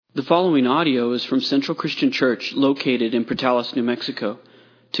The following audio is from Central Christian Church located in Portales, New Mexico.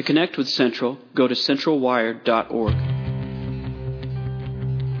 To connect with Central, go to centralwired.org.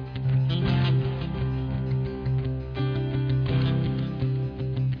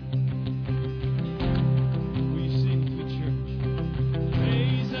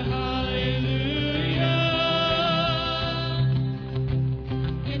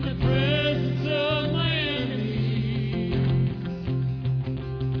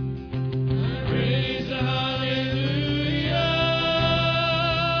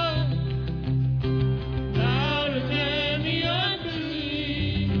 Hallelujah.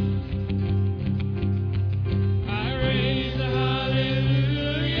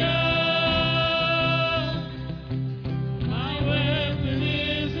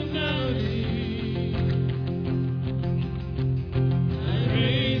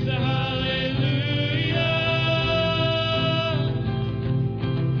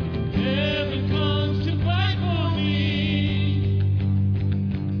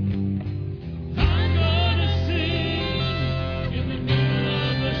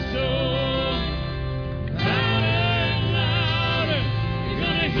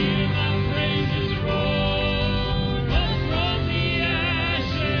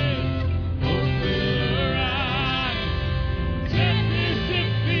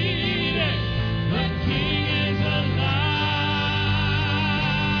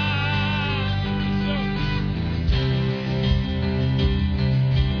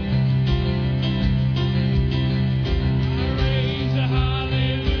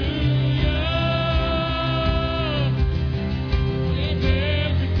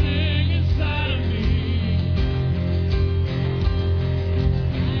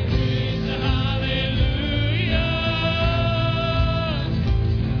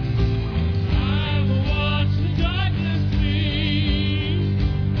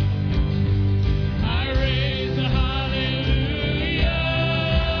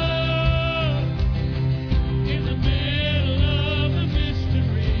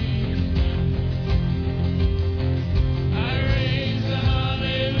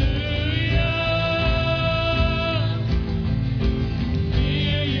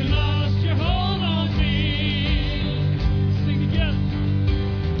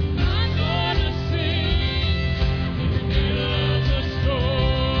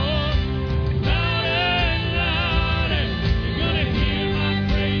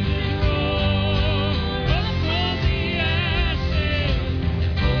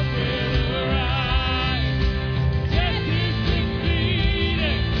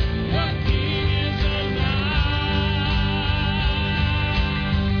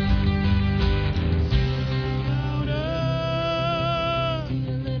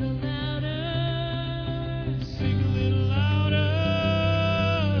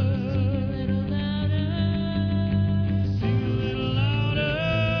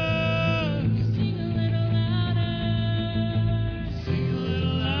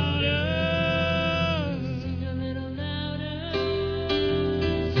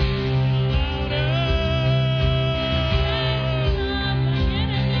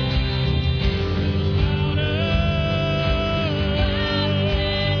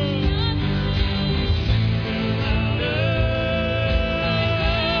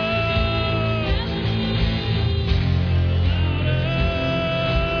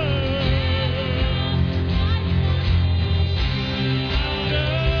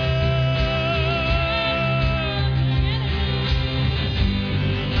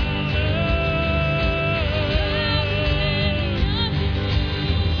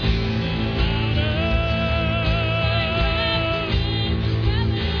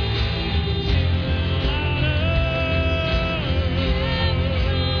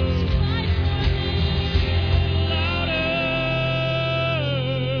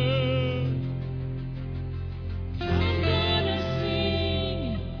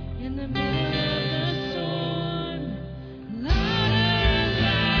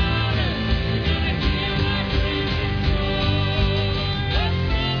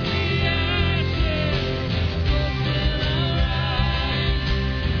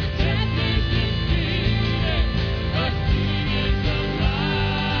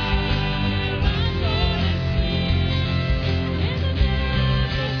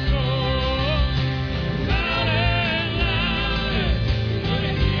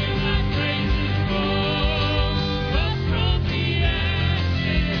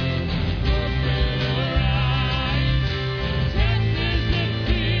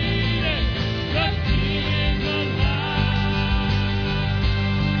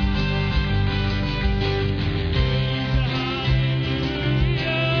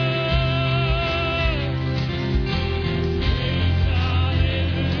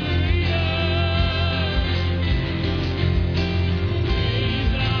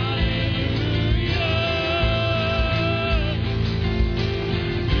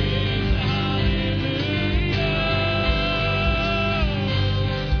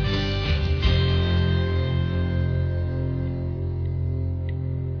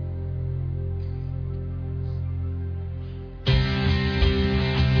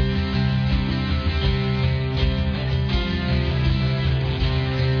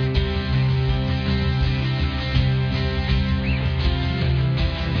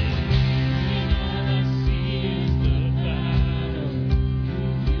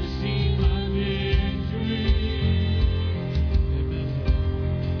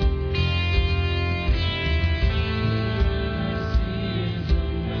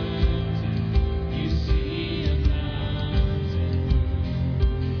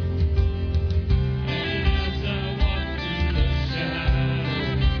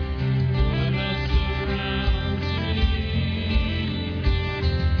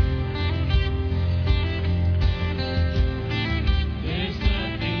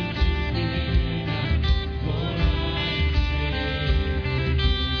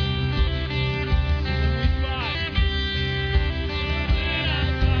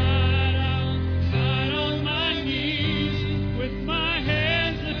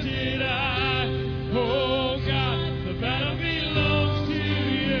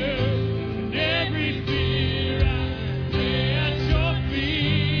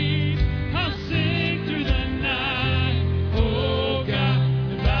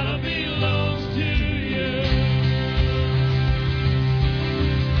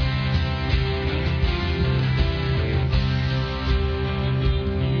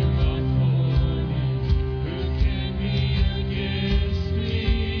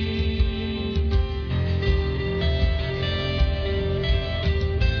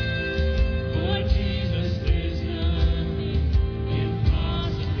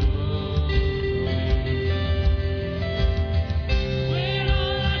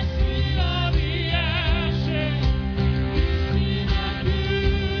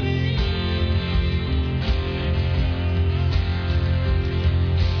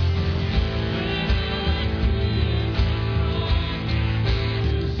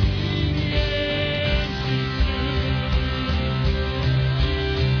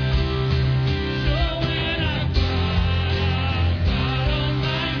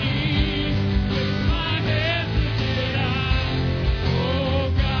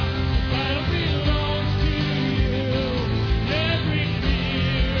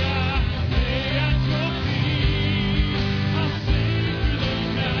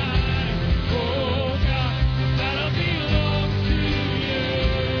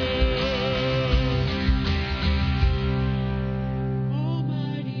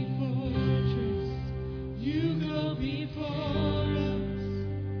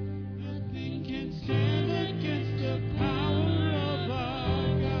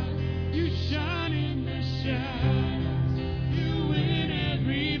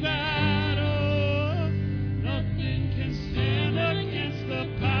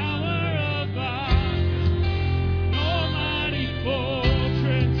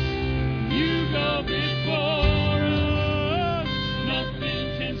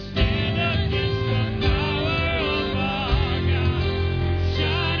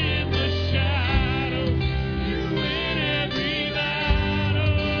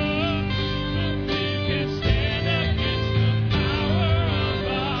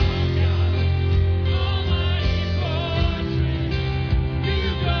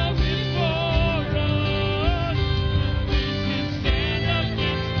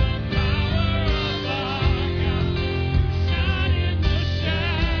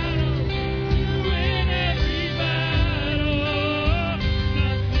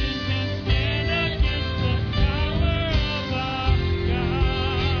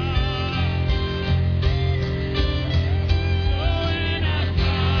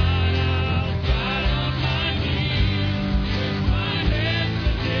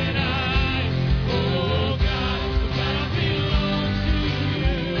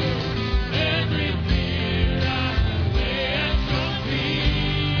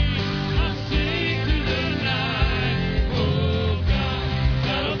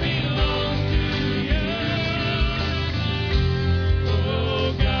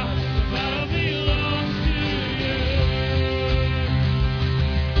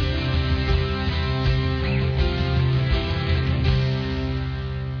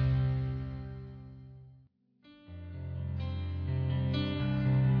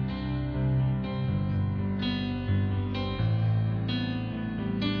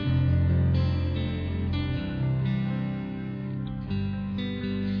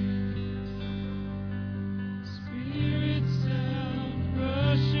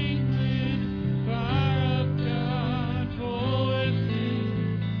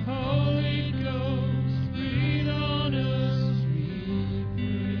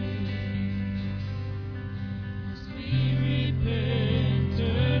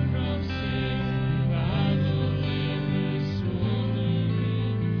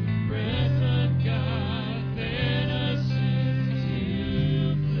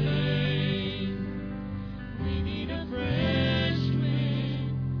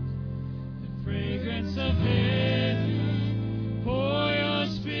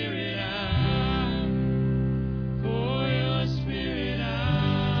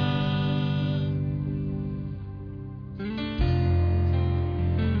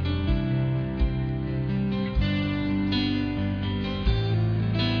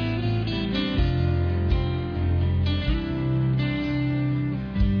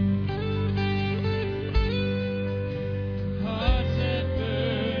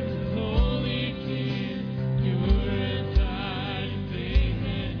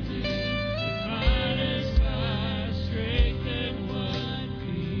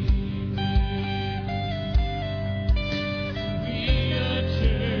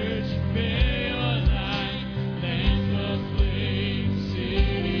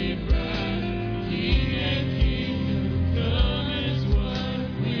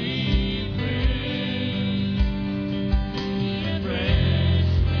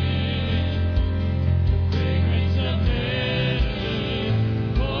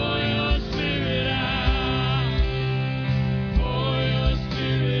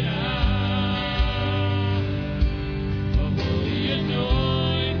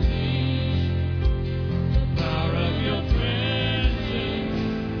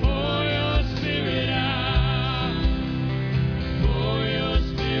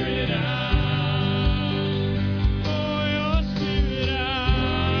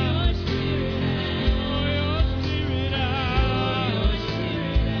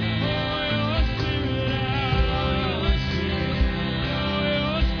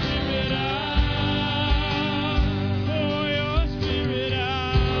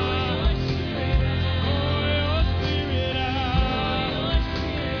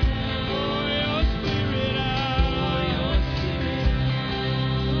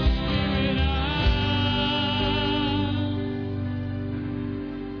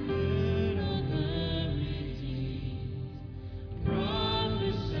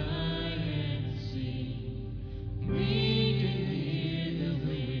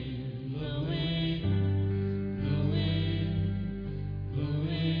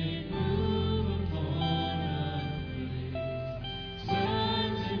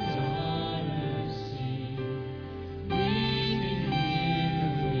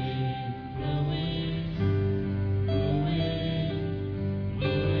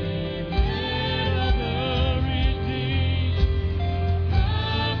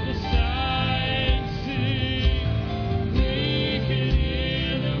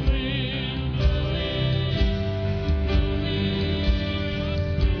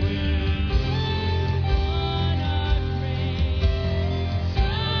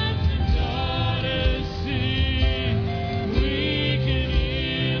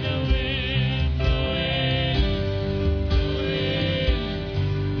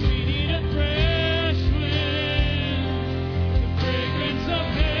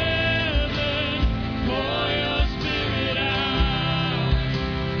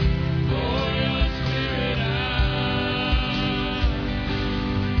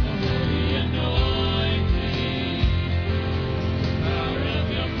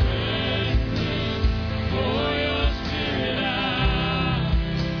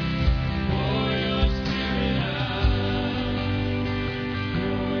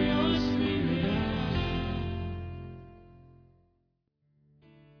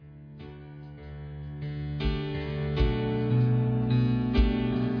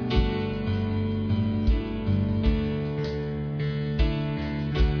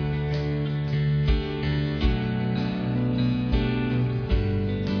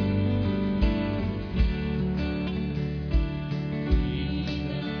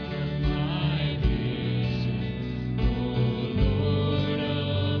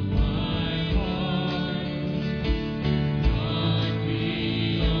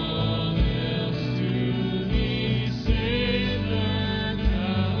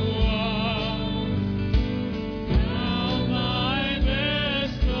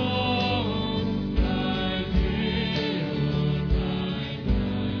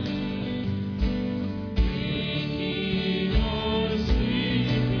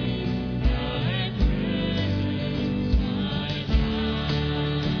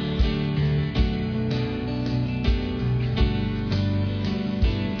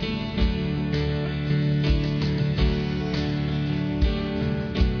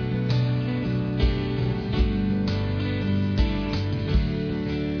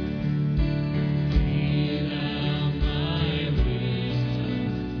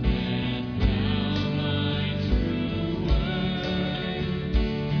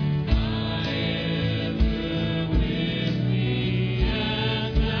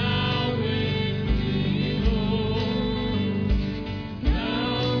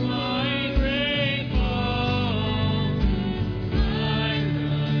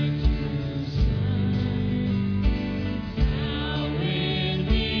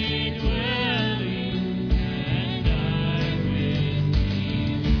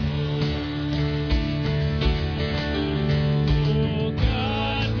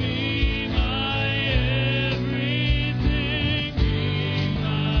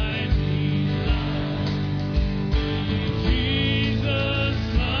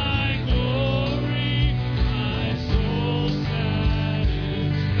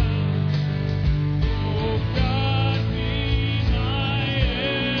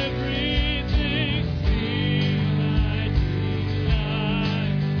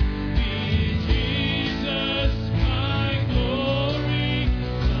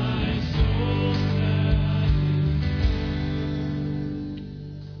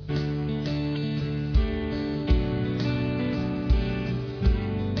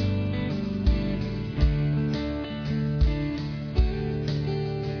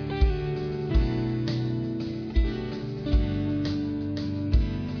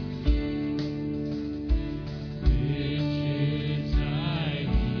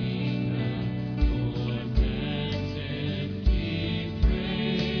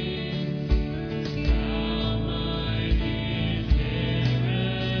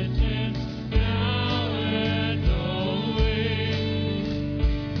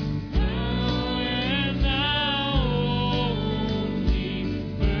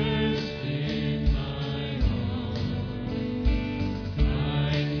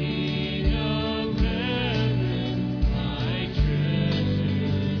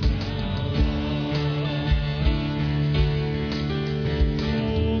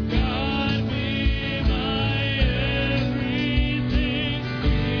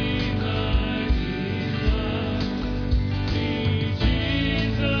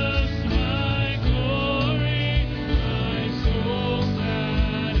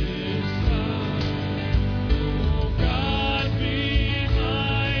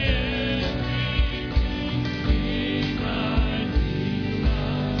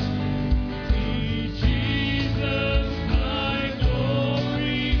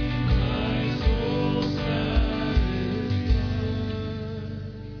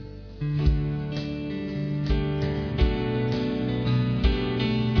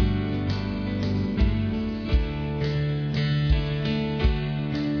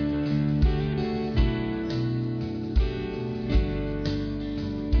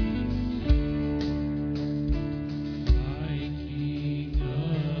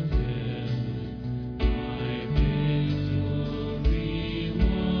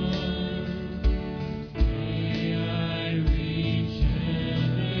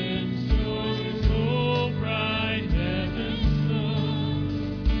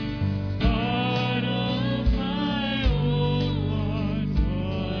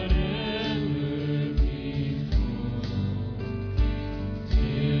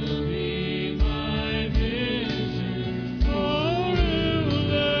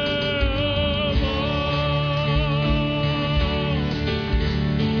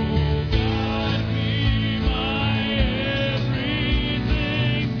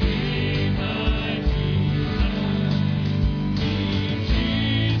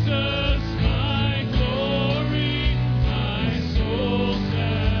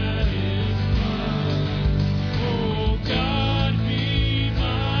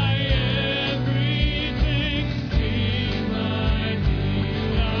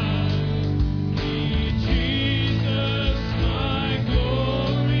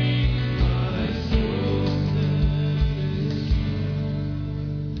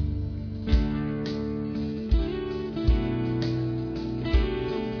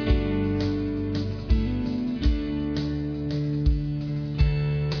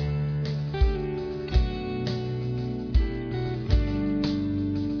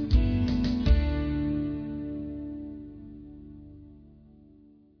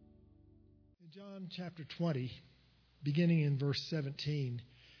 chapter 20, beginning in verse 17,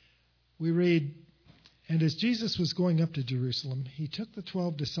 we read, "And as Jesus was going up to Jerusalem, he took the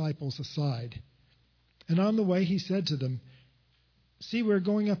 12 disciples aside. And on the way he said to them, 'See, we're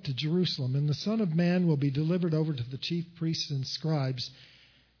going up to Jerusalem, and the Son of Man will be delivered over to the chief priests and scribes,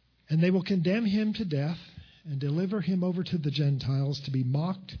 and they will condemn him to death and deliver him over to the Gentiles to be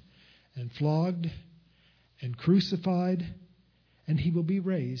mocked and flogged and crucified, and he will be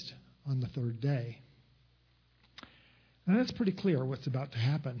raised on the third day.'" Now that's pretty clear what's about to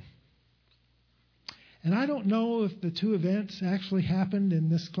happen. And I don't know if the two events actually happened in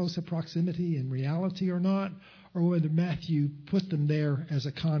this close a proximity in reality or not, or whether Matthew put them there as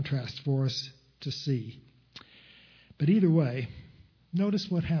a contrast for us to see. But either way, notice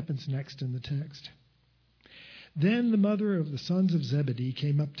what happens next in the text. "Then the mother of the sons of Zebedee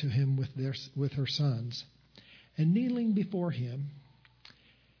came up to him with her sons, and kneeling before him,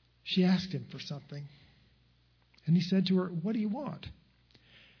 she asked him for something. And he said to her, 'What do you want?'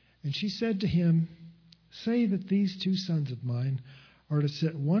 And she said to him, 'Say that these 2 sons of mine are to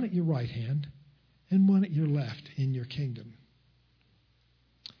sit one at your right hand and one at your left in your kingdom.'"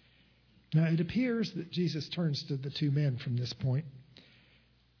 Now it appears that Jesus turns to the 2 men from this point,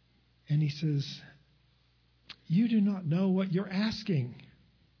 and he says, "You do not know what you're asking.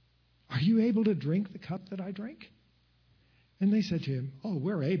 Are you able to drink the cup that I drink?" And they said to him, "Oh,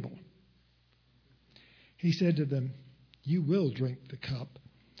 we're able." He said to them, "You will drink the cup,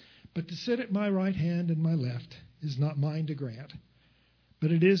 but to sit at my right hand and my left is not mine to grant,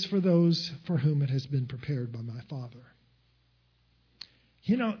 but it is for those for whom it has been prepared by my Father."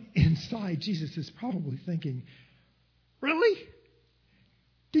 You know, inside, Jesus is probably thinking, "Really?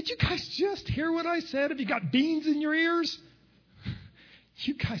 Did you guys just hear what I said? Have you got beans in your ears?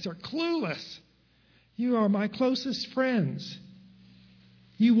 You guys are clueless. You are my closest friends.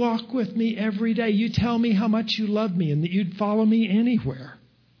 You walk with me every day. You tell me how much you love me and that you'd follow me anywhere.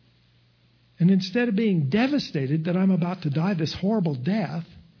 And instead of being devastated that I'm about to die this horrible death,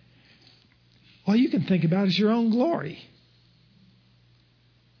 all you can think about is your own glory."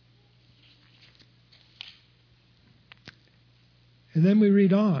 And then we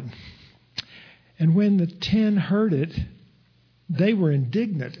read on. "And when the 10 heard it, they were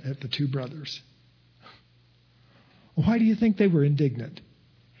indignant at the 2 brothers." Why do you think they were indignant?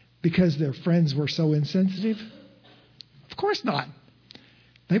 Because their friends were so insensitive? Of course not.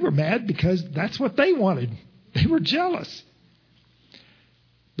 They were mad because that's what they wanted. They were jealous.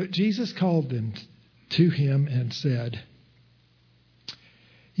 But Jesus called them to him and said,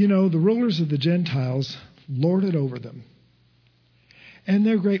 "You know, the rulers of the Gentiles lord it over them, and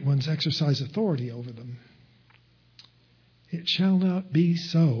their great ones exercise authority over them. It shall not be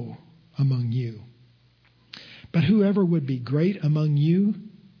so among you. But whoever would be great among you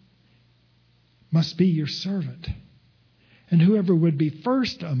must be your servant. And whoever would be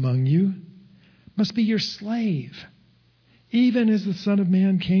first among you must be your slave, even as the Son of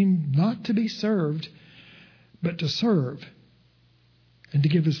Man came not to be served, but to serve and to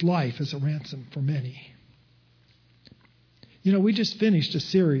give his life as a ransom for many." You know, we just finished a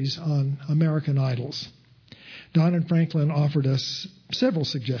series on American idols. Don and Franklin offered us several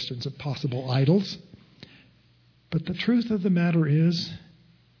suggestions of possible idols. But the truth of the matter is,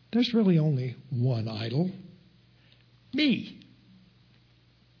 there's really only one idol: me.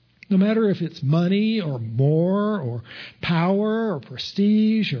 No matter if it's money or more or power or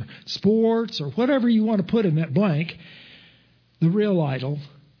prestige or sports or whatever you want to put in that blank, the real idol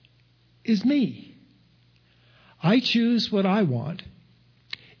is me. I choose what I want.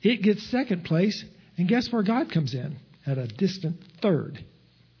 It gets second place, and guess where God comes in? At a distant third.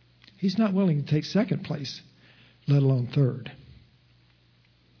 He's not willing to take second place, let alone third.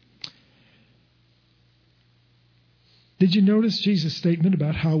 Did you notice Jesus' statement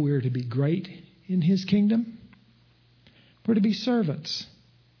about how we're to be great in his kingdom? We're to be servants.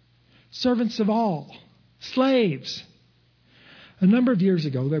 Servants of all. Slaves. A number of years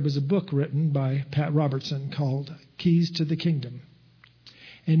ago, there was a book written by Pat Robertson called Keys to the Kingdom.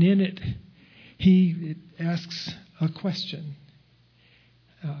 And in it, he asks a question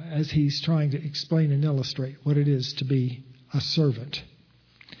as he's trying to explain and illustrate what it is to be a servant.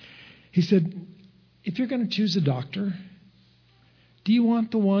 He said, if you're going to choose a doctor, do you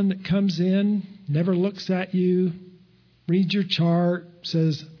want the one that comes in, never looks at you, reads your chart,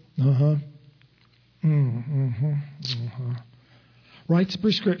 says, writes a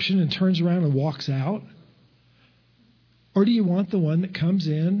prescription and turns around and walks out? Or do you want the one that comes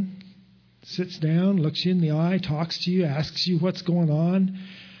in, sits down, looks you in the eye, talks to you, asks you what's going on,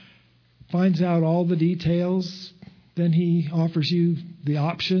 finds out all the details, then he offers you the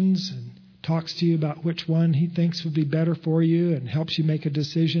options and talks to you about which one he thinks would be better for you and helps you make a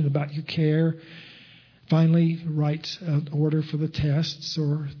decision about your care. Finally, writes an order for the tests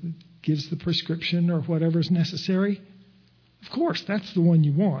or gives the prescription or whatever is necessary. Of course, that's the one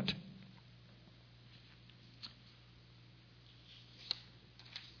you want.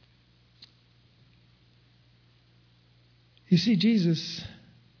 You see, Jesus,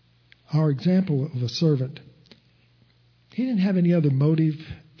 our example of a servant, he didn't have any other motive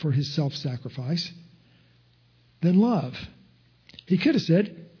for his self-sacrifice than love. He could have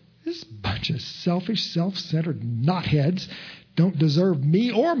said, this bunch of selfish, self-centered knotheads don't deserve me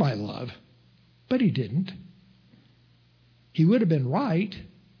or my love. But he didn't. He would have been right,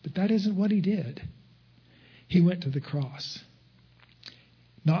 but that isn't what he did. He went to the cross.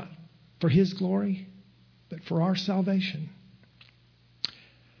 Not for his glory, but for our salvation.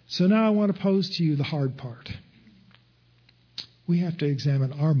 So now I want to pose to you the hard part. We have to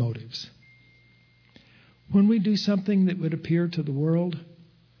examine our motives. When we do something that would appear to the world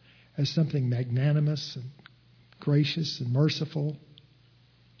as something magnanimous and gracious and merciful,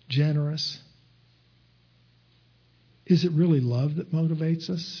 generous, is it really love that motivates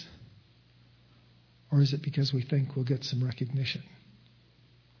us? Or is it because we think we'll get some recognition?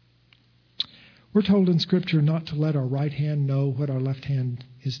 We're told in Scripture not to let our right hand know what our left hand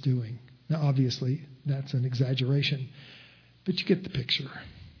is doing. Now, obviously, that's an exaggeration, but you get the picture.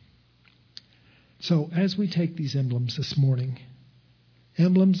 So, as we take these emblems this morning,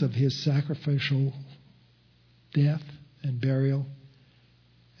 emblems of his sacrificial death and burial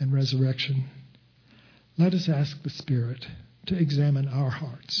and resurrection, let us ask the Spirit to examine our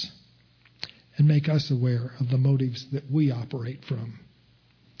hearts and make us aware of the motives that we operate from.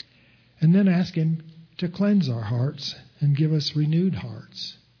 And then ask him to cleanse our hearts and give us renewed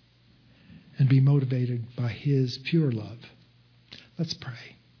hearts and be motivated by his pure love. Let's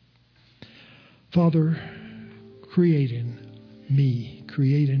pray. Father, create in me,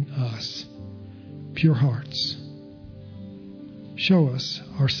 create in us pure hearts. Show us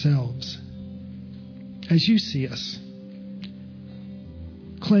ourselves as you see us.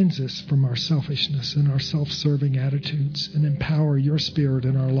 Cleanse us from our selfishness and our self-serving attitudes and empower your Spirit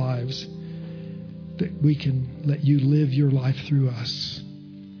in our lives that we can let you live your life through us.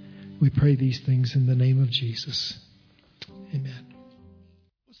 We pray these things in the name of Jesus. Amen.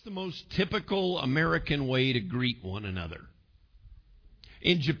 What's the most typical American way to greet one another?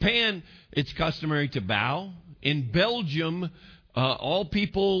 In Japan, it's customary to bow. In Belgium, all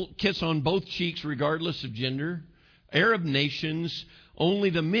people kiss on both cheeks regardless of gender. Arab nations, only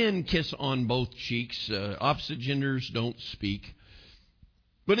the men kiss on both cheeks. Opposite genders don't speak.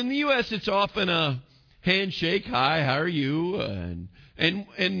 But in the U.S., it's often a handshake. Hi, how are you?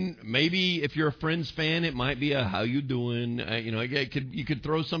 And maybe if you're a Friends fan, it might be a how you doing? You could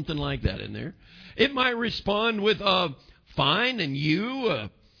throw something like that in there. It might respond with fine, and you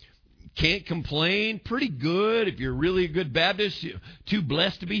can't complain, pretty good. If you're really a good Baptist, too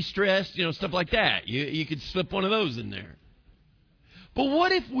blessed to be stressed, stuff like that. You could slip one of those in there. But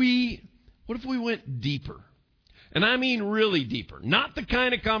what if we went deeper? And I mean really deeper. Not the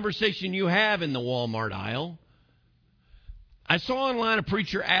kind of conversation you have in the Walmart aisle. I saw online a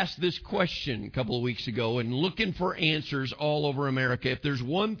preacher ask this question a couple of weeks ago and looking for answers all over America. If there's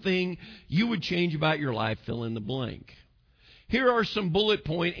one thing you would change about your life, fill in the blank. Here are some bullet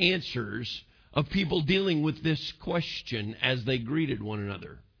point answers of people dealing with this question as they greeted one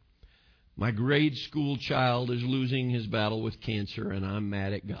another. My grade school child is losing his battle with cancer, and I'm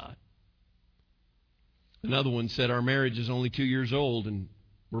mad at God. Another one said, our marriage is only 2 years old, and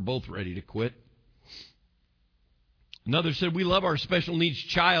we're both ready to quit. Another said, we love our special needs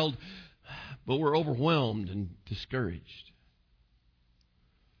child, but we're overwhelmed and discouraged.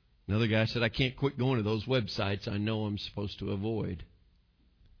 Another guy said, I can't quit going to those websites I know I'm supposed to avoid.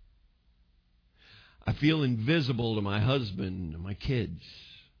 I feel invisible to my husband and my kids.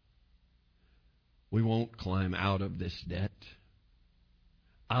 We won't climb out of this debt.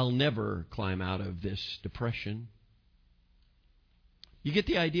 I'll never climb out of this depression. You get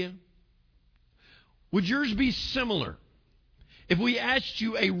the idea? Would yours be similar? If we asked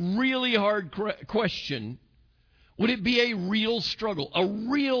you a really hard question, would it be a real struggle, a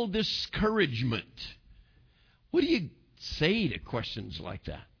real discouragement? What do you say to questions like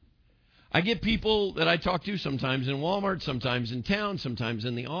that? I get people that I talk to sometimes in Walmart, sometimes in town, sometimes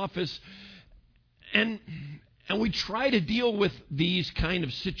in the office, and we try to deal with these kind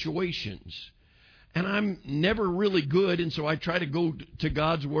of situations. And I'm never really good, and so I try to go to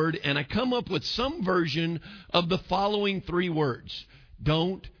God's Word, and I come up with some version of the following 3 words.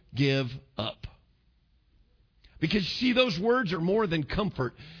 Don't give up. Because, see, those words are more than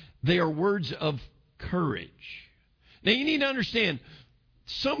comfort. They are words of courage. Now, you need to understand,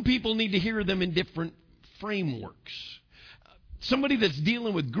 some people need to hear them in different frameworks. Somebody that's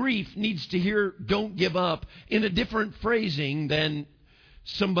dealing with grief needs to hear "don't give up" in a different phrasing than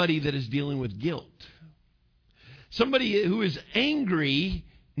somebody that is dealing with guilt. Somebody who is angry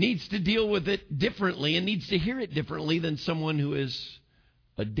needs to deal with it differently and needs to hear it differently than someone who is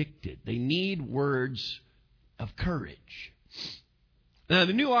addicted. They need words of courage. Now,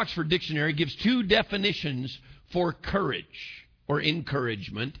 the New Oxford Dictionary gives two definitions for courage or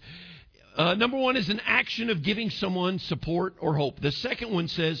encouragement. Number one is an action of giving someone support or hope. The second one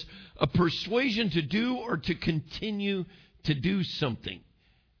says a persuasion to do or to continue to do something.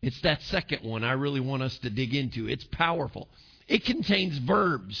 It's that second one I really want us to dig into. It's powerful. It contains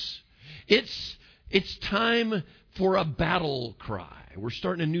verbs. It's time for a battle cry. We're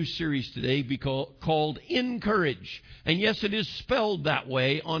starting a new series today called Encourage. And yes, it is spelled that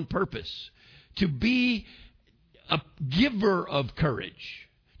way on purpose. To be a giver of courage.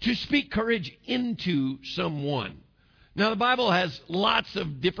 To speak courage into someone. Now, the Bible has lots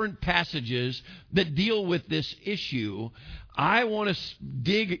of different passages that deal with this issue. I want to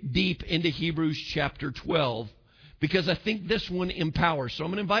dig deep into Hebrews chapter 12 because I think this one empowers. So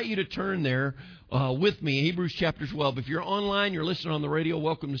I'm going to invite you to turn there with me, Hebrews chapter 12. If you're online, you're listening on the radio,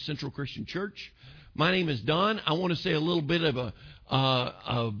 welcome to Central Christian Church. My name is Don. I want to say a little bit of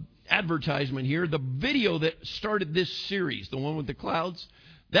a advertisement here. The video that started this series, the one with the clouds,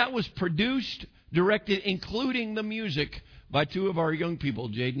 that was produced, directed, including the music, by two of our young people,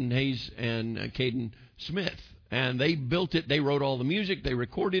 Jaden Hayes and Caden Smith. And they built it. They wrote all the music. They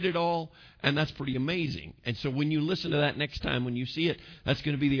recorded it all. And that's pretty amazing. And so when you listen to that next time, when you see it, that's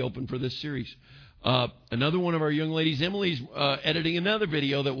going to be the open for this series. Another one of our young ladies, Emily's editing another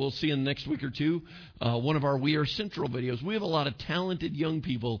video that we'll see in the next week or two. One of our We Are Central videos. We have a lot of talented young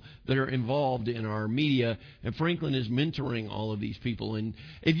people that are involved in our media, and Franklin is mentoring all of these people. And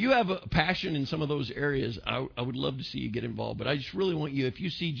if you have a passion in some of those areas, I would love to see you get involved. But I just really want you, if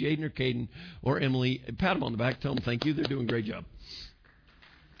you see Jaden or Caden or Emily, pat them on the back, tell them thank you. They're doing a great job.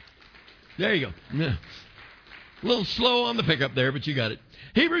 There you go. Yeah. A little slow on the pickup there, but you got it.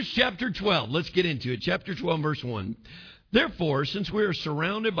 Hebrews chapter 12. Let's get into it. Chapter 12, verse 1. Therefore, since we are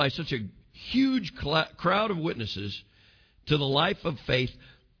surrounded by such a huge crowd of witnesses to the life of faith,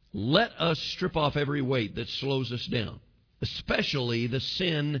 let us strip off every weight that slows us down, especially the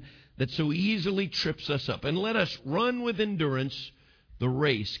sin that so easily trips us up, and let us run with endurance the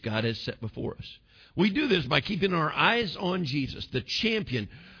race God has set before us. We do this by keeping our eyes on Jesus, the champion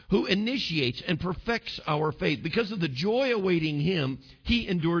who initiates and perfects our faith. Because of the joy awaiting him, he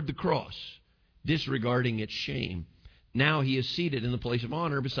endured the cross, disregarding its shame. Now he is seated in the place of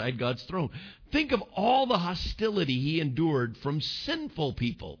honor beside God's throne. Think of all the hostility he endured from sinful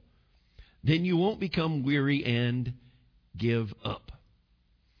people. Then you won't become weary and give up.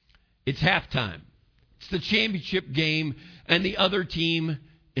 It's halftime. It's the championship game, and the other team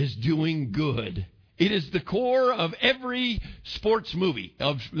is doing good. It is the core of every sports movie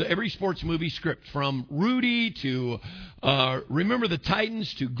script, from Rudy to Remember the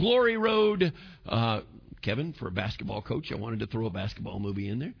Titans to Glory Road. Kevin, for a basketball coach, I wanted to throw a basketball movie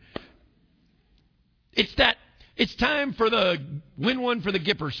in there. It's time for the win one for the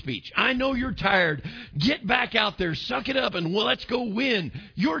Gipper speech. I know you're tired. Get back out there, suck it up, and let's go win.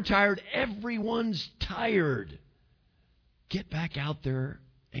 You're tired. Everyone's tired. Get back out there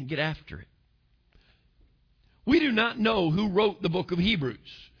and get after it. We do not know who wrote the book of Hebrews.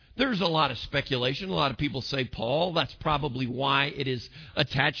 There's a lot of speculation. A lot of people say Paul. That's probably why it is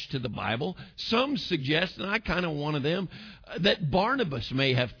attached to the Bible. Some suggest, and I kind of one of them, that Barnabas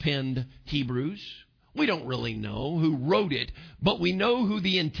may have penned Hebrews. We don't really know who wrote it, but we know who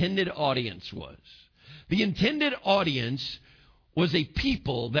the intended audience was. The intended audience was a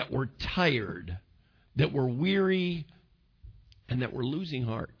people that were tired, that were weary, and that were losing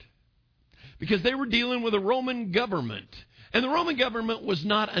heart. Because they were dealing with a Roman government. And the Roman government was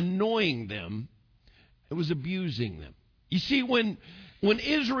not annoying them. It was abusing them. You see, when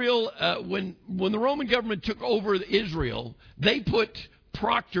Israel, when the Roman government took over Israel, they put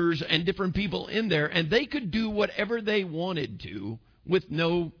proctors and different people in there, and they could do whatever they wanted to with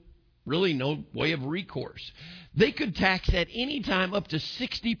no way of recourse. They could tax at any time up to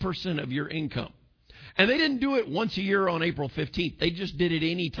 60% of your income. And they didn't do it once a year on April 15th. They just did it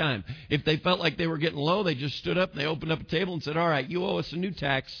any time. If they felt like they were getting low, they just stood up and they opened up a table and said, all right, you owe us a new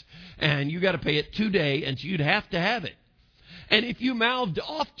tax, and you got to pay it today, and so you'd have to have it. And if you mouthed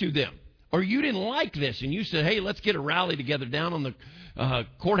off to them, or you didn't like this, and you said, hey, let's get a rally together down on the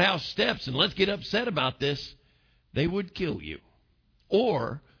courthouse steps, and let's get upset about this, they would kill you.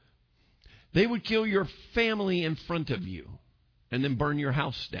 Or They would kill your family in front of you and then burn your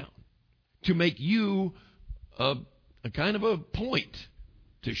house down to make you a kind of a point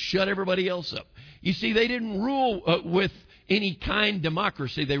to shut everybody else up. You see, they didn't rule with any kind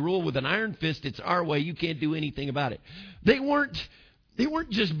democracy. They ruled with an iron fist. It's our way. You can't do anything about it. They weren't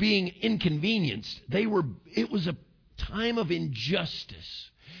just being inconvenienced. It was a time of injustice.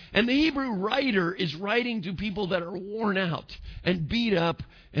 And the Hebrew writer is writing to people that are worn out and beat up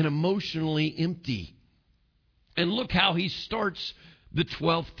and emotionally empty. And look how he starts the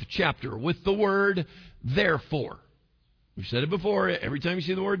 12th chapter with the word therefore. We've said it before. Every time you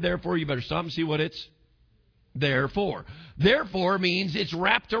see the word therefore, you better stop and see what it's there for. Therefore means it's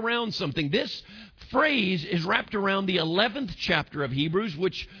wrapped around something. This phrase is wrapped around the 11th chapter of Hebrews,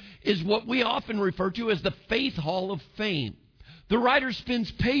 which is what we often refer to as the Faith Hall of Fame. The writer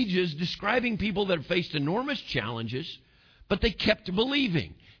spends pages describing people that have faced enormous challenges, but they kept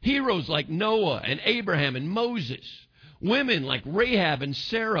believing. Heroes like Noah and Abraham and Moses. Women like Rahab and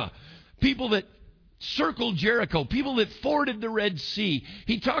Sarah. People that circled Jericho. People that forded the Red Sea.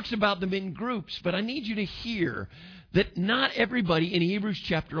 He talks about them in groups, but I need you to hear that not everybody in Hebrews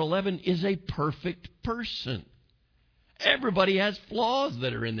chapter 11 is a perfect person. Everybody has flaws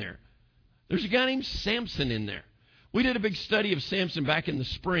that are in there. There's a guy named Samson in there. We did a big study of Samson back in the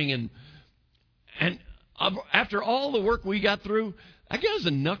spring, and after all the work we got through, that guy's a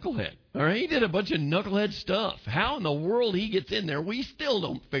knucklehead. All right, he did a bunch of knucklehead stuff. How in the world he gets in there, we still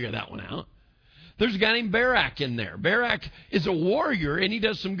don't figure that one out. There's a guy named Barak in there. Barak is a warrior, and he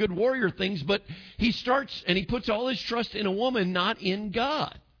does some good warrior things, but he starts and he puts all his trust in a woman, not in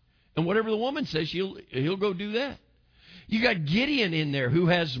God. And whatever the woman says, he'll go do that. You got Gideon in there who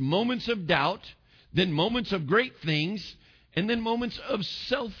has moments of doubt, then moments of great things, and then moments of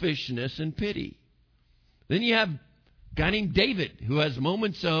selfishness and pity. Then you have a guy named David who has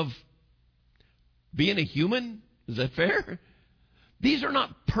moments of being a human. Is that fair? These are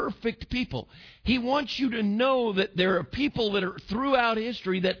not perfect people. He wants you to know that there are people that are throughout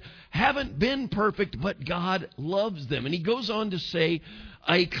history that haven't been perfect, but God loves them. And he goes on to say,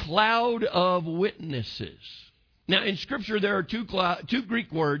 a cloud of witnesses. Now, in Scripture, there are two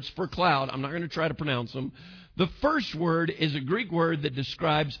Greek words for cloud. I'm not going to try to pronounce them. The first word is a Greek word that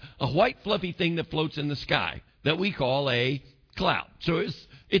describes a white fluffy thing that floats in the sky that we call a cloud. So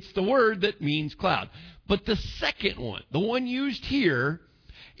it's the word that means cloud. But the second one, the one used here,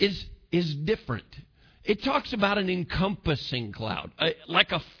 is different. It talks about an encompassing cloud,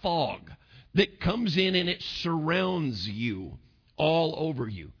 like a fog that comes in and it surrounds you, all over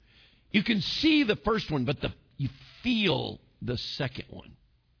you. You can see the first one, but you feel the second one.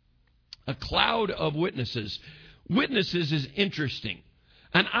 A cloud of witnesses. Witnesses is interesting.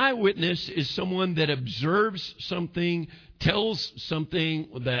 An eyewitness is someone that observes something, tells something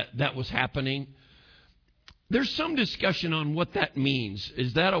that was happening. There's some discussion on what that means.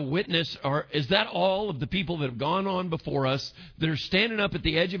 Is that a witness, or is that all of the people that have gone on before us that are standing up at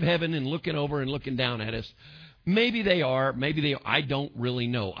the edge of heaven and looking over and looking down at us? Maybe they are. I don't really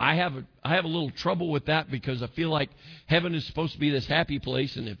know. I have a little trouble with that because I feel like heaven is supposed to be this happy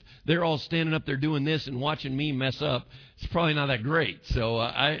place, and if they're all standing up there doing this and watching me mess up, it's probably not that great. So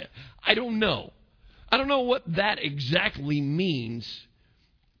I don't know. I don't know what that exactly means.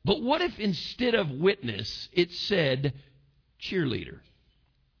 But what if instead of witness, it said cheerleader?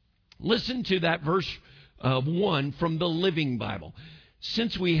 Listen to that verse 1 from the Living Bible.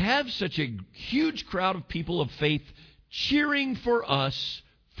 Since we have such a huge crowd of people of faith cheering for us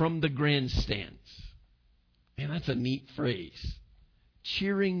from the grandstands. Man, that's a neat phrase.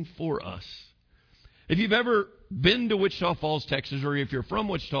 Cheering for us. If you've ever been to Wichita Falls, Texas, or if you're from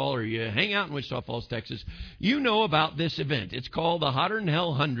Wichita or you hang out in Wichita Falls, Texas, you know about this event. It's called the Hotter Than Hell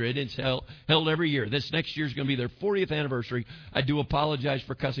 100. It's held every year. This next year is going to be their 40th anniversary. I do apologize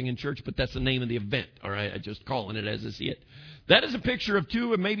for cussing in church, but that's the name of the event. All right, I'm just calling it as I see it. That is a picture of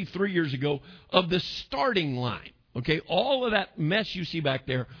 2 and maybe 3 years ago of the starting line. Okay, all of that mess you see back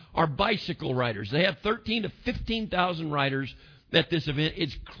there are bicycle riders. They have 13 to 15,000 riders at this event.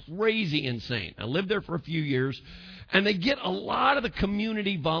 It's crazy insane. I lived there for a few years, and they get a lot of the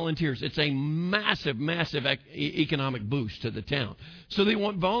community volunteers. It's a massive, massive economic boost to the town. So they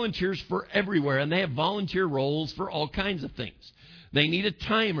want volunteers for everywhere, and they have volunteer roles for all kinds of things. They need a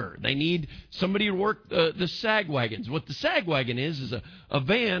timer. They need somebody to work the sag wagons. What the sag wagon is a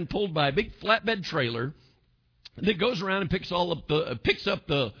van pulled by a big flatbed trailer that goes around and picks up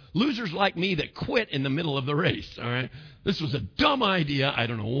the losers like me that quit in the middle of the race. All right, this was a dumb idea. I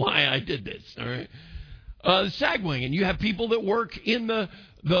don't know why I did this. All right, the sag wagon. You have people that work in the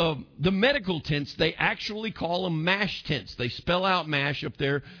The medical tents, they actually call them MASH tents. They spell out MASH up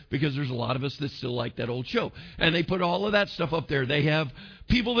there because there's a lot of us that still like that old show. And they put all of that stuff up there. They have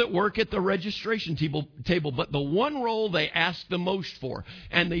people that work at the registration table, but the one role they ask the most for,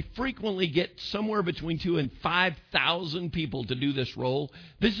 and they frequently get somewhere between 2,000 and 5,000 people to do this role.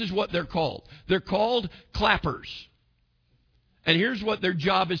 This is what they're called. They're called clappers. And here's what their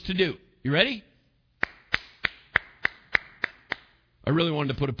job is to do. You ready? I really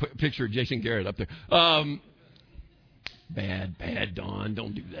wanted to put a picture of Jason Garrett up there. Bad, Don.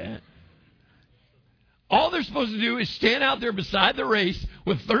 Don't do that. All they're supposed to do is stand out there beside the race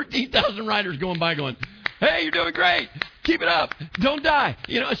with 13,000 riders going by going, hey, you're doing great. Keep it up. Don't die.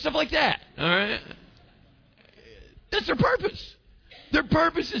 Stuff like that. All right? That's their purpose. Their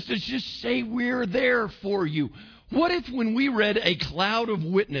purpose is to just say we're there for you. What if when we read a cloud of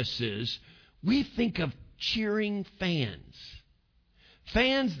witnesses, we think of cheering fans?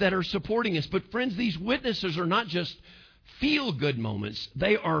 Fans that are supporting us. But friends, these witnesses are not just feel-good moments.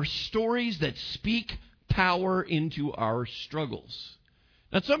 They are stories that speak power into our struggles.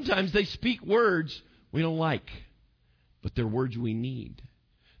 Now, sometimes they speak words we don't like, but they're words we need.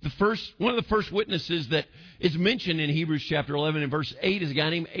 One of the first witnesses that is mentioned in Hebrews chapter 11 and verse 8 is a guy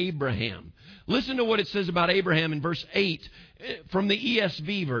named Abraham. Listen to what it says about Abraham in verse 8 from the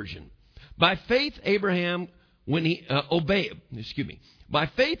ESV version. By faith, Abraham By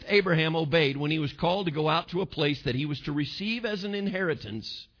faith, Abraham obeyed when he was called to go out to a place that he was to receive as an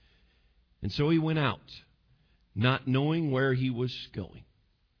inheritance. And so he went out, not knowing where he was going.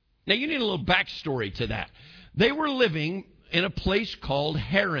 Now, you need a little backstory to that. They were living in a place called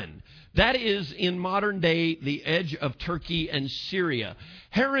Haran. That is, in modern day, the edge of Turkey and Syria.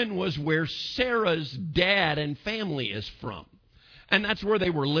 Haran was where Sarah's dad and family is from. And that's where they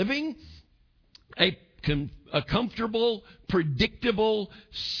were living. A comfortable, predictable,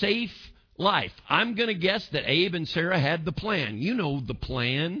 safe life. I'm going to guess that Abe and Sarah had the plan. You know the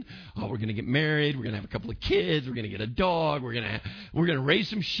plan. Oh, we're going to get married. We're going to have a couple of kids. We're going to get a dog. We're going to raise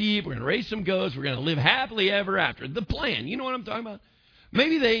some sheep. We're going to raise some goats. We're going to live happily ever after. The plan. You know what I'm talking about?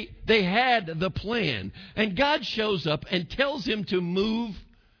 Maybe they had the plan. And God shows up and tells him to move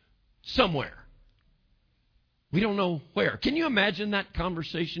somewhere. We don't know where. Can you imagine that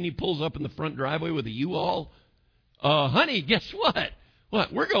conversation? He pulls up in the front driveway with a U-Haul. Honey, guess what?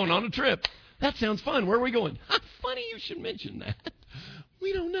 What? We're going on a trip. That sounds fun. Where are we going? Funny you should mention that.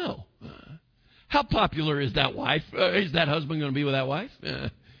 We don't know. How popular is that wife? Is that husband going to be with that wife?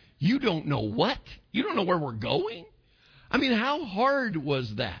 You don't know what? You don't know where we're going? I mean, how hard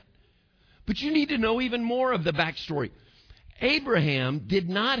was that? But you need to know even more of the backstory. Abraham did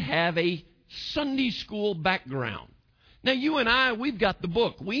not have a Sunday school background. Now, you and I, we've got the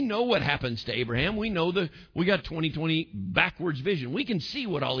book. We know what happens to Abraham. We got 20/20 backwards vision. We can see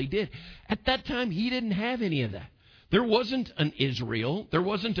what all he did. At that time, he didn't have any of that. There wasn't an Israel. There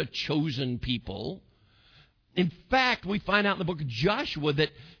wasn't a chosen people. In fact, we find out in the book of Joshua that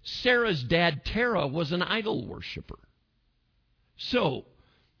Sarah's dad, Terah, was an idol worshiper. So,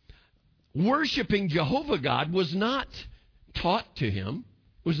 worshiping Jehovah God was not taught to him,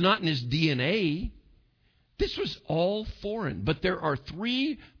 was not in his DNA. This was all foreign. But there are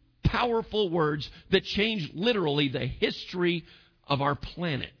three powerful words that change literally the history of our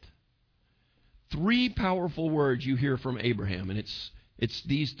planet. Three powerful words you hear from Abraham, and it's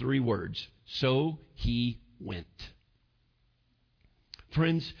these three words. So he went.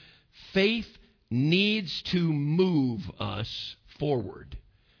 Friends, faith needs to move us forward,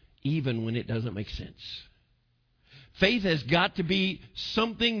 even when it doesn't make sense. Faith has got to be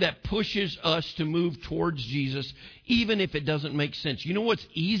something that pushes us to move towards Jesus, even if it doesn't make sense. You know what's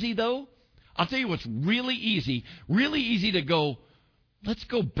easy, though? I'll tell you what's really easy. Really easy to go, let's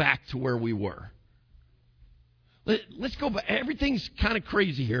go back to where we were. Let's go back. Everything's kind of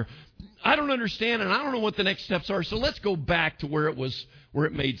crazy here. I don't understand, and I don't know what the next steps are, so let's go back to where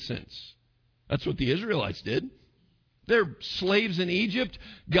it made sense. That's what the Israelites did. They're slaves in Egypt.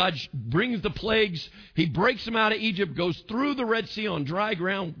 God brings the plagues. He breaks them out of Egypt, goes through the Red Sea on dry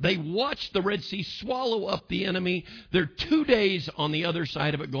ground. They watch the Red Sea swallow up the enemy. They're 2 days on the other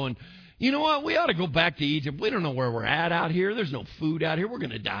side of it going, you know what? We ought to go back to Egypt. We don't know where we're at out here. There's no food out here. We're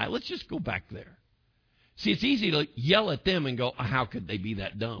going to die. Let's just go back there. See, it's easy to yell at them and go, how could they be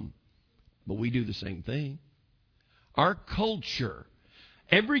that dumb? But we do the same thing. Our culture,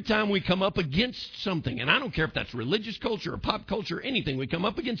 every time we come up against something, and I don't care if that's religious culture or pop culture or anything, we come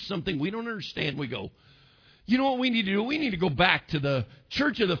up against something we don't understand, we go, you know what we need to do? We need to go back to the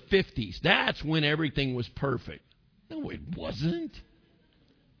church of the 50s. That's when everything was perfect. No, it wasn't.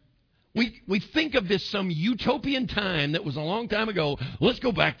 We think of this some utopian time that was a long time ago. Let's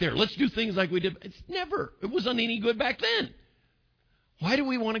go back there. Let's do things like we did. It wasn't any good back then. Why do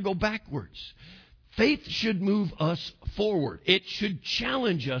we want to go backwards? Faith should move us forward. It should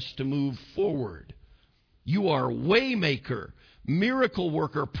challenge us to move forward. You are waymaker, miracle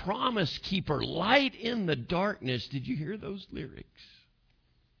worker, promise keeper, light in the darkness. Did you hear those lyrics?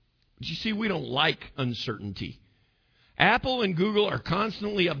 But you see, we don't like uncertainty. Apple and Google are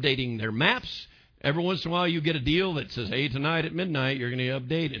constantly updating their maps. Every once in a while you get a deal that says, hey, tonight at midnight you're going to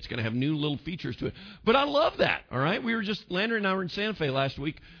update. It's going to have new little features to it. But I love that, all right? Landry and I were in Santa Fe last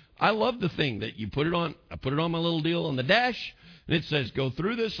week. I love the thing that you put it on. I put it on my little deal on the dash, and it says, go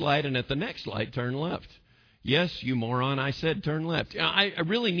through this light, and at the next light, turn left. Yes, you moron, I said turn left. I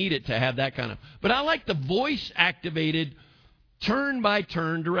really need it to have that kind of. But I like the voice-activated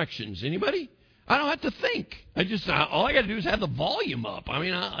turn-by-turn directions. Anybody? I don't have to think. All I got to do is have the volume up.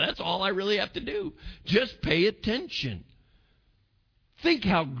 That's all I really have to do. Just pay attention. Think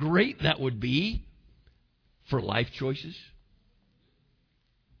how great that would be for life choices.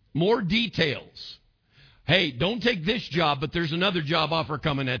 More details. Hey, don't take this job, but there's another job offer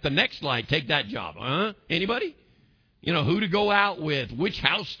coming at the next light. Take that job. Anybody? Who to go out with, which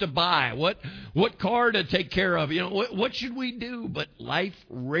house to buy, what car to take care of. What should we do? But life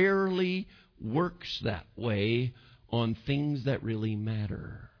rarely works that way on things that really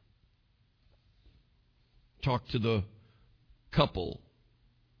matter. Talk to the couple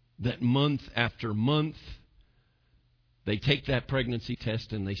that month after month they take that pregnancy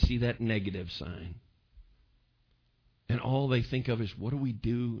test and they see that negative sign. And all they think of is, what do we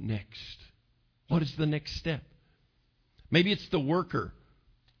do next? What is the next step? Maybe it's the worker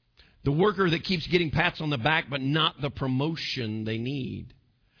that keeps getting pats on the back but not the promotion they need.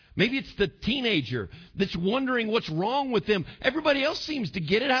 Maybe it's the teenager that's wondering what's wrong with them. Everybody else seems to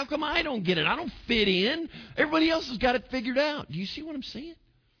get it. How come I don't get it? I don't fit in. Everybody else has got it figured out. Do you see what I'm saying?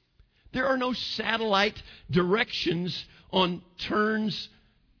 There are no satellite directions on turns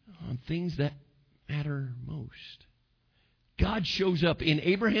on things that matter most. God shows up in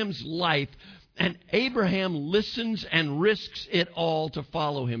Abraham's life, and Abraham listens and risks it all to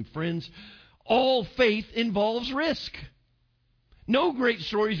follow him. Friends, all faith involves risk. No great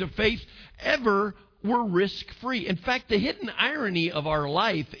stories of faith ever were risk-free. In fact, the hidden irony of our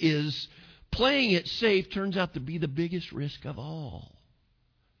life is playing it safe turns out to be the biggest risk of all.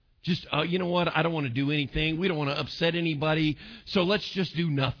 Just, you know what, I don't want to do anything. We don't want to upset anybody, so let's just do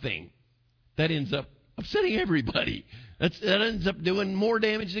nothing. That ends up upsetting everybody. That ends up doing more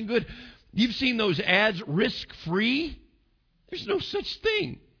damage than good. You've seen those ads, risk-free. There's no such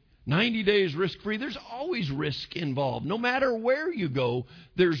thing. 90 days risk-free. There's always risk involved. No matter where you go,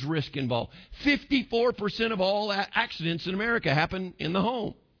 there's risk involved. 54% of all accidents in America happen in the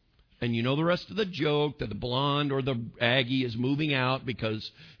home. And you know the rest of the joke, that the blonde or the Aggie is moving out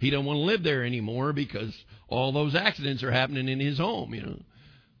because he don't want to live there anymore because all those accidents are happening in his home,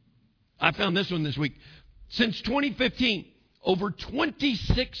 I found this one this week. Since 2015, over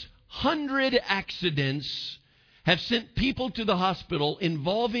 2,600 accidents have sent people to the hospital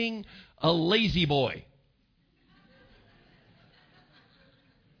involving a lazy boy.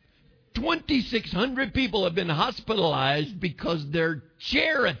 2,600 people have been hospitalized because their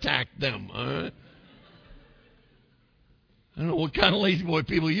chair attacked them. I don't know what kind of lazy boy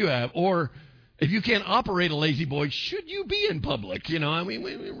people you have. Or if you can't operate a lazy boy, should you be in public? We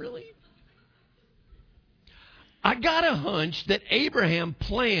really... I got a hunch that Abraham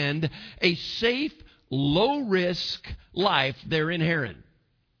planned a safe, low-risk life there in Haran.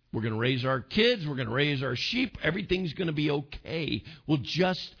 We're going to raise our kids. We're going to raise our sheep. Everything's going to be okay. We'll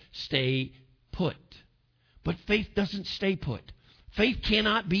just stay put. But faith doesn't stay put. Faith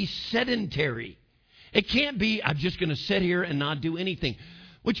cannot be sedentary. It can't be, I'm just going to sit here and not do anything,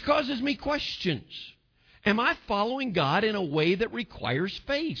 which causes me questions. Am I following God in a way that requires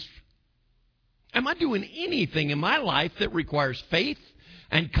faith? Am I doing anything in my life that requires faith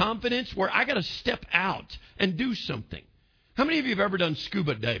and confidence where I got to step out and do something? How many of you have ever done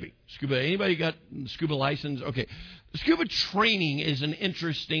scuba diving? Anybody got scuba license? Okay. Scuba training is an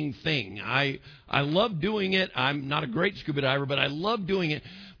interesting thing. I love doing it. I'm not a great scuba diver, but I love doing it.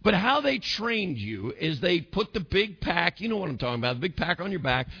 But how they trained you is they put the big pack, you know what I'm talking about, the big pack on your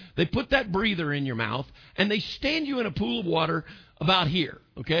back. They put that breather in your mouth, and they stand you in a pool of water about here,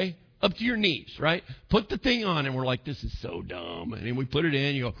 okay? Up to your knees, right? Put the thing on, and we're like, this is so dumb. And then we put it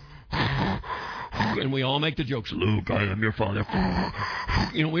in, you go, and we all make the jokes. Luke, I am your father.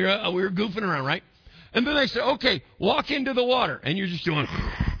 We were goofing around, right? And then they say, okay, walk into the water. And you're just doing,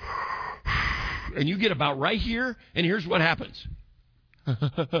 and you get about right here, and here's what happens.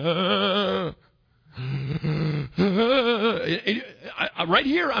 Right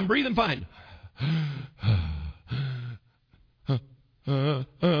here, I'm breathing fine.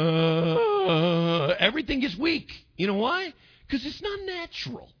 Everything gets weak. You know why? Because it's not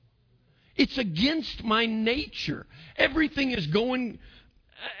natural. It's against my nature. Everything in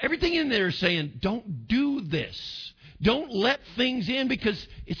there is saying, don't do this. Don't let things in because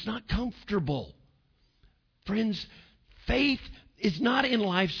it's not comfortable. Friends, faith is not in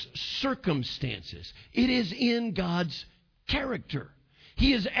life's circumstances. It is in God's character.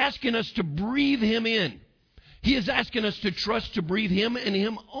 He is asking us to breathe Him in. He is asking us to trust to breathe Him and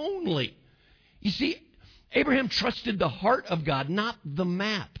Him only. You see, Abraham trusted the heart of God, not the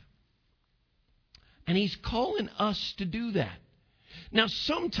map. And He's calling us to do that. Now,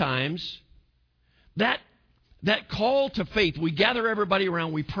 sometimes that call to faith, we gather everybody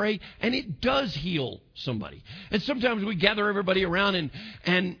around, we pray, and it does heal somebody. And sometimes we gather everybody around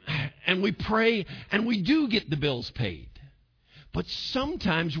and we pray, and we do get the bills paid. But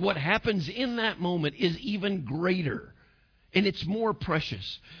sometimes what happens in that moment is even greater, and it's more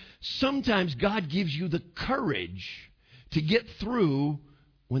precious. Sometimes God gives you the courage to get through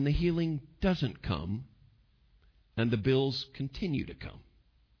when the healing doesn't come and the bills continue to come.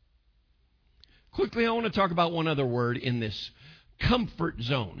 Quickly, I want to talk about one other word in this: comfort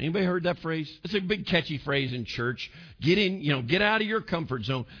zone. Anybody heard that phrase? It's a big catchy phrase in church. Get out of your comfort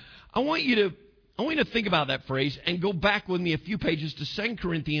zone. I want you to think about that phrase and go back with me a few pages to 2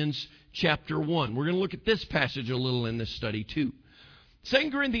 Corinthians chapter 1. We're going to look at this passage a little in this study too.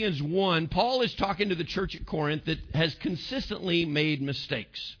 2 Corinthians 1, Paul is talking to the church at Corinth that has consistently made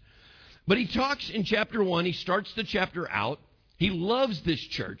mistakes. But he talks in chapter 1, he starts the chapter out. He loves this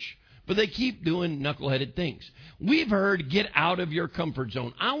church, but they keep doing knuckleheaded things. We've heard, get out of your comfort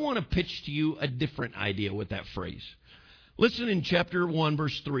zone. I want to pitch to you a different idea with that phrase. Listen in chapter 1,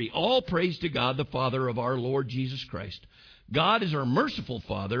 verse 3. All praise to God, the Father of our Lord Jesus Christ. God is our merciful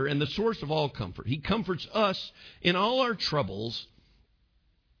Father and the source of all comfort. He comforts us in all our troubles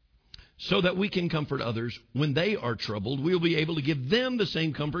so that we can comfort others. When they are troubled, we'll be able to give them the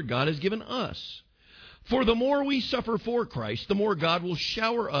same comfort God has given us. For the more we suffer for Christ, the more God will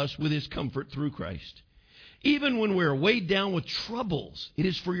shower us with His comfort through Christ. Even when we are weighed down with troubles, it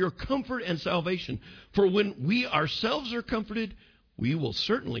is for your comfort and salvation. For when we ourselves are comforted, we will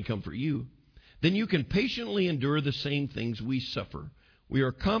certainly comfort you. Then you can patiently endure the same things we suffer. We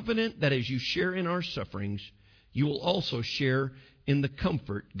are confident that as you share in our sufferings, you will also share in the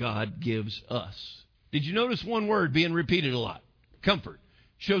comfort God gives us. Did you notice one word being repeated a lot? Comfort.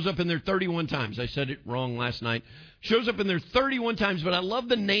 Shows up in there 31 times. I said it wrong last night. Shows up in there 31 times, but I love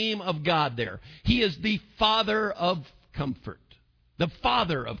the name of God there. He is the Father of comfort. The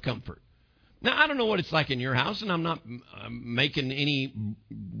Father of comfort. Now, I don't know what it's like in your house, and I'm not making any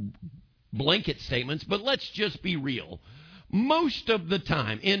blanket statements, but let's just be real. Most of the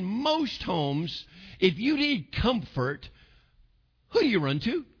time, in most homes, if you need comfort, who do you run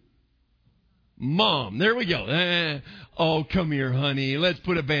to? Mom. There we go. Oh, come here, honey. Let's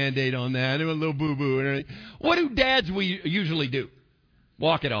put a Band-Aid on that. And a little boo-boo and everything. What do dads usually do?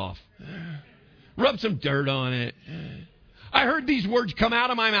 Walk it off. Rub some dirt on it. I heard these words come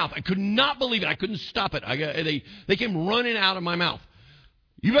out of my mouth. I could not believe it. I couldn't stop it. They came running out of my mouth.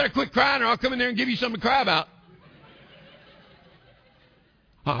 You better quit crying or I'll come in there and give you something to cry about.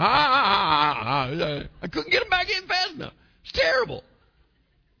 I couldn't get them back in fast enough. It's terrible.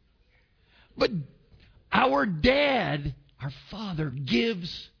 But our dad, our Father,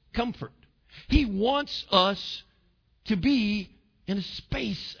 gives comfort. He wants us to be in a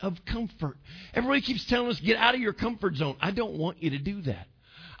space of comfort. Everybody keeps telling us, get out of your comfort zone. I don't want you to do that.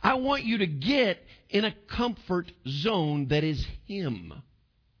 I want you to get in a comfort zone that is Him.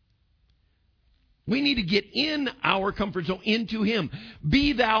 We need to get in our comfort zone, into Him.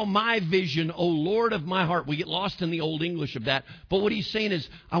 Be thou my vision, O Lord of my heart. We get lost in the old English of that. But what he's saying is,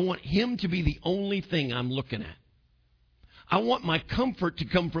 I want Him to be the only thing I'm looking at. I want my comfort to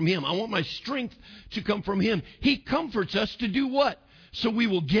come from Him. I want my strength to come from Him. He comforts us to do what? So we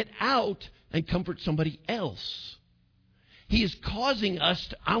will get out and comfort somebody else. He is causing us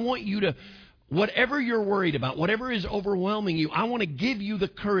to, I want you to, whatever you're worried about, whatever is overwhelming you, I want to give you the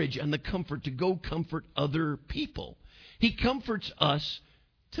courage and the comfort to go comfort other people. He comforts us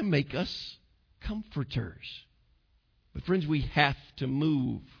to make us comforters. But friends, we have to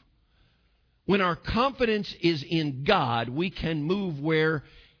move. When our confidence is in God, we can move where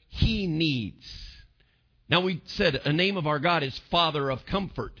He needs. Now, we said a name of our God is Father of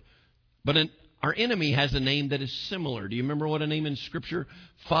Comfort. But our enemy has a name that is similar. Do you remember what a name in Scripture?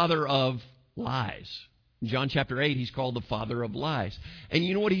 Father of lies. In John chapter 8, he's called the father of lies. And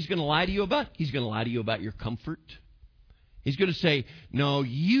you know what he's going to lie to you about? He's going to lie to you about your comfort. He's going to say, no,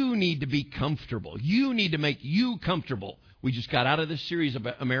 you need to be comfortable. You need to make you comfortable. We just got out of this series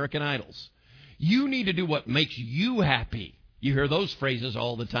about American Idols. You need to do what makes you happy. You hear those phrases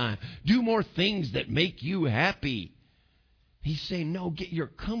all the time. Do more things that make you happy. He's saying, no, get your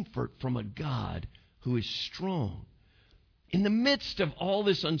comfort from a God who is strong. In the midst of all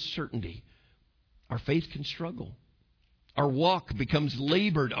this uncertainty, our faith can struggle. Our walk becomes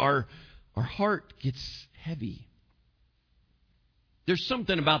labored. Our heart gets heavy. There's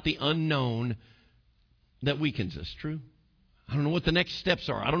something about the unknown that weakens us, true? I don't know what the next steps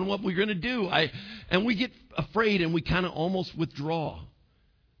are. I don't know what we're going to do. And we get afraid and we kind of almost withdraw.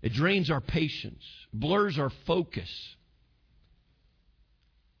 It drains our patience, blurs our focus.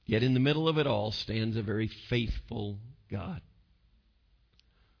 Yet in the middle of it all stands a very faithful God.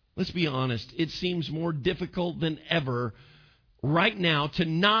 Let's be honest. It seems more difficult than ever right now to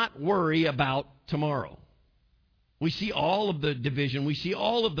not worry about tomorrow. We see all of the division. We see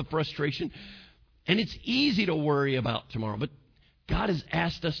all of the frustration. And it's easy to worry about tomorrow. But God has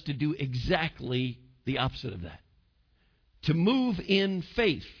asked us to do exactly the opposite of that. To move in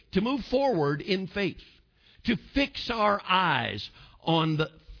faith. To move forward in faith. To fix our eyes on the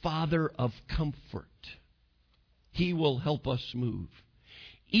Father of comfort. He will help us move.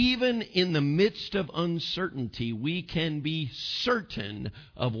 Even in the midst of uncertainty, we can be certain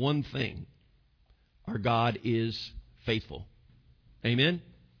of one thing. Our God is faithful. Amen?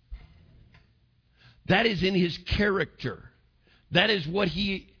 That is in His character. That is what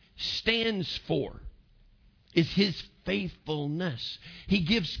He stands for, is His faithfulness. He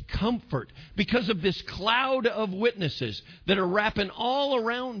gives comfort because of this cloud of witnesses that are wrapping all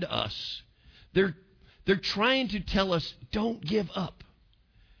around us. They're trying to tell us, don't give up.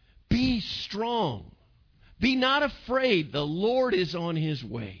 Be strong. Be not afraid. The Lord is on His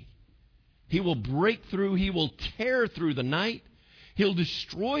way. He will break through. He will tear through the night. He'll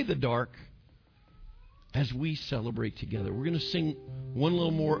destroy the dark as we celebrate together. We're going to sing a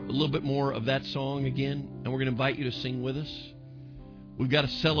little bit more of that song again, and we're going to invite you to sing with us. We've got a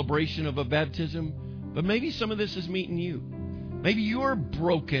celebration of a baptism, but maybe some of this is meeting you. Maybe you're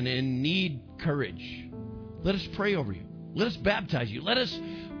broken and need courage. Let us pray over you. Let us baptize you. Let us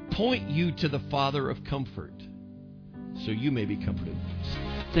point you to the Father of comfort so you may be comforted.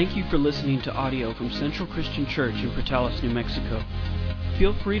 Thank you for listening to audio from Central Christian Church in Portales, New Mexico.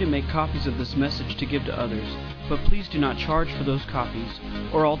 Feel free to make copies of this message to give to others, but please do not charge for those copies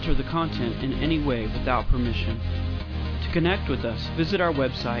or alter the content in any way without permission. To connect with us, visit our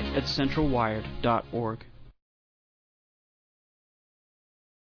website at centralwired.org.